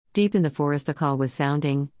Deep in the forest a call was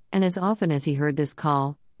sounding, and as often as he heard this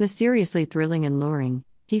call, mysteriously thrilling and luring,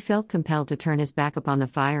 he felt compelled to turn his back upon the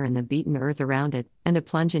fire and the beaten earth around it, and to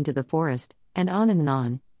plunge into the forest, and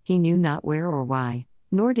on, he knew not where or why,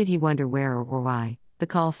 nor did he wonder where or why, the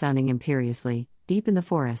call sounding imperiously, deep in the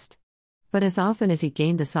forest. But as often as he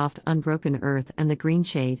gained the soft unbroken earth and the green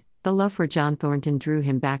shade, the love for John Thornton drew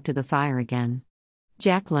him back to the fire again.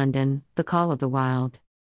 Jack London, The Call of the Wild.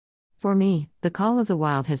 For me, The Call of the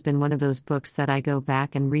Wild has been one of those books that I go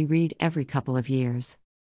back and reread every couple of years.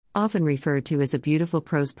 Often referred to as a beautiful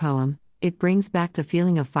prose poem, it brings back the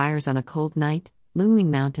feeling of fires on a cold night, looming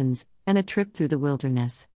mountains, and a trip through the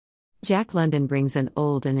wilderness. Jack London brings an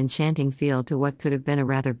old and enchanting feel to what could have been a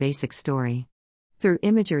rather basic story. Through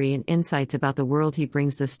imagery and insights about the world, he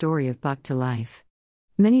brings the story of Buck to life.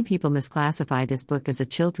 Many people misclassify this book as a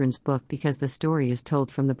children's book because the story is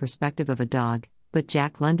told from the perspective of a dog, but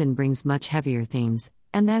Jack London brings much heavier themes,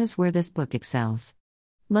 and that is where this book excels.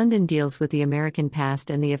 London deals with the American past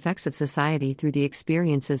and the effects of society through the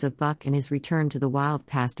experiences of Buck and his return to the wild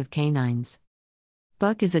past of canines.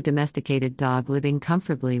 Buck is a domesticated dog living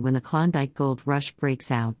comfortably when the Klondike Gold Rush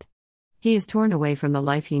breaks out. He is torn away from the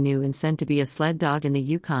life he knew and sent to be a sled dog in the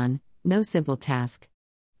Yukon, no simple task.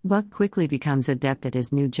 Buck quickly becomes adept at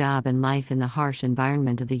his new job and life in the harsh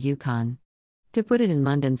environment of the Yukon. To put it in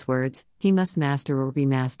London's words, he must master or be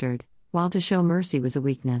mastered, while to show mercy was a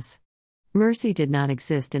weakness. Mercy did not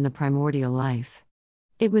exist in the primordial life.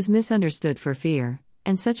 It was misunderstood for fear,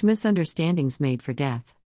 and such misunderstandings made for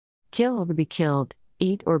death. Kill or be killed,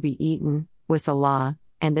 eat or be eaten, was the law,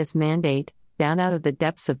 and this mandate, down out of the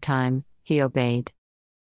depths of time, he obeyed.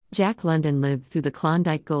 Jack London lived through the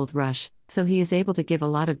Klondike Gold Rush, so he is able to give a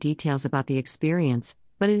lot of details about the experience,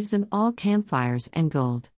 but it isn't all campfires and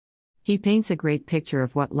gold. He paints a great picture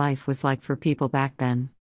of what life was like for people back then.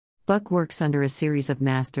 Buck works under a series of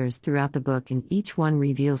masters throughout the book, and each one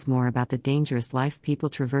reveals more about the dangerous life people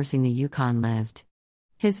traversing the Yukon lived.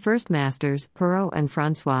 His first masters, Perrault and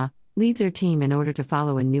Francois, leave their team in order to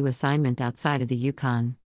follow a new assignment outside of the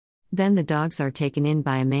Yukon. Then the dogs are taken in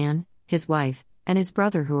by a man, his wife, and his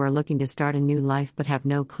brother who are looking to start a new life but have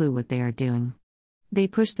no clue what they are doing. They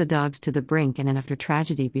push the dogs to the brink, and after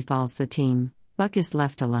tragedy befalls the team, Buck is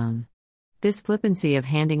left alone. This flippancy of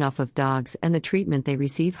handing off of dogs and the treatment they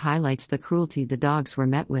receive highlights the cruelty the dogs were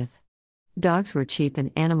met with. Dogs were cheap, and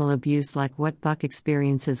animal abuse like what Buck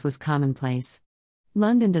experiences was commonplace.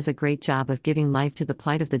 London does a great job of giving life to the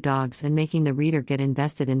plight of the dogs and making the reader get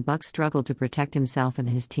invested in Buck's struggle to protect himself and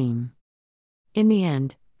his team. In the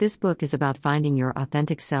end, this book is about finding your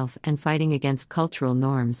authentic self and fighting against cultural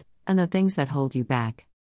norms and the things that hold you back.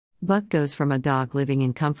 Buck goes from a dog living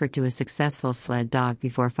in comfort to a successful sled dog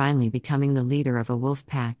before finally becoming the leader of a wolf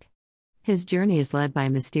pack. His journey is led by a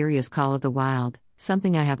mysterious call of the wild,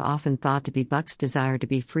 something I have often thought to be Buck's desire to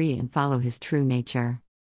be free and follow his true nature.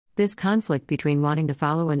 This conflict between wanting to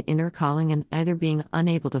follow an inner calling and either being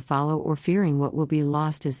unable to follow or fearing what will be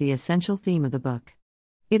lost is the essential theme of the book.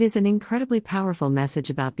 It is an incredibly powerful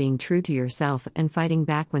message about being true to yourself and fighting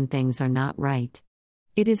back when things are not right.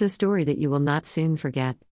 It is a story that you will not soon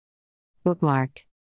forget. Bookmark.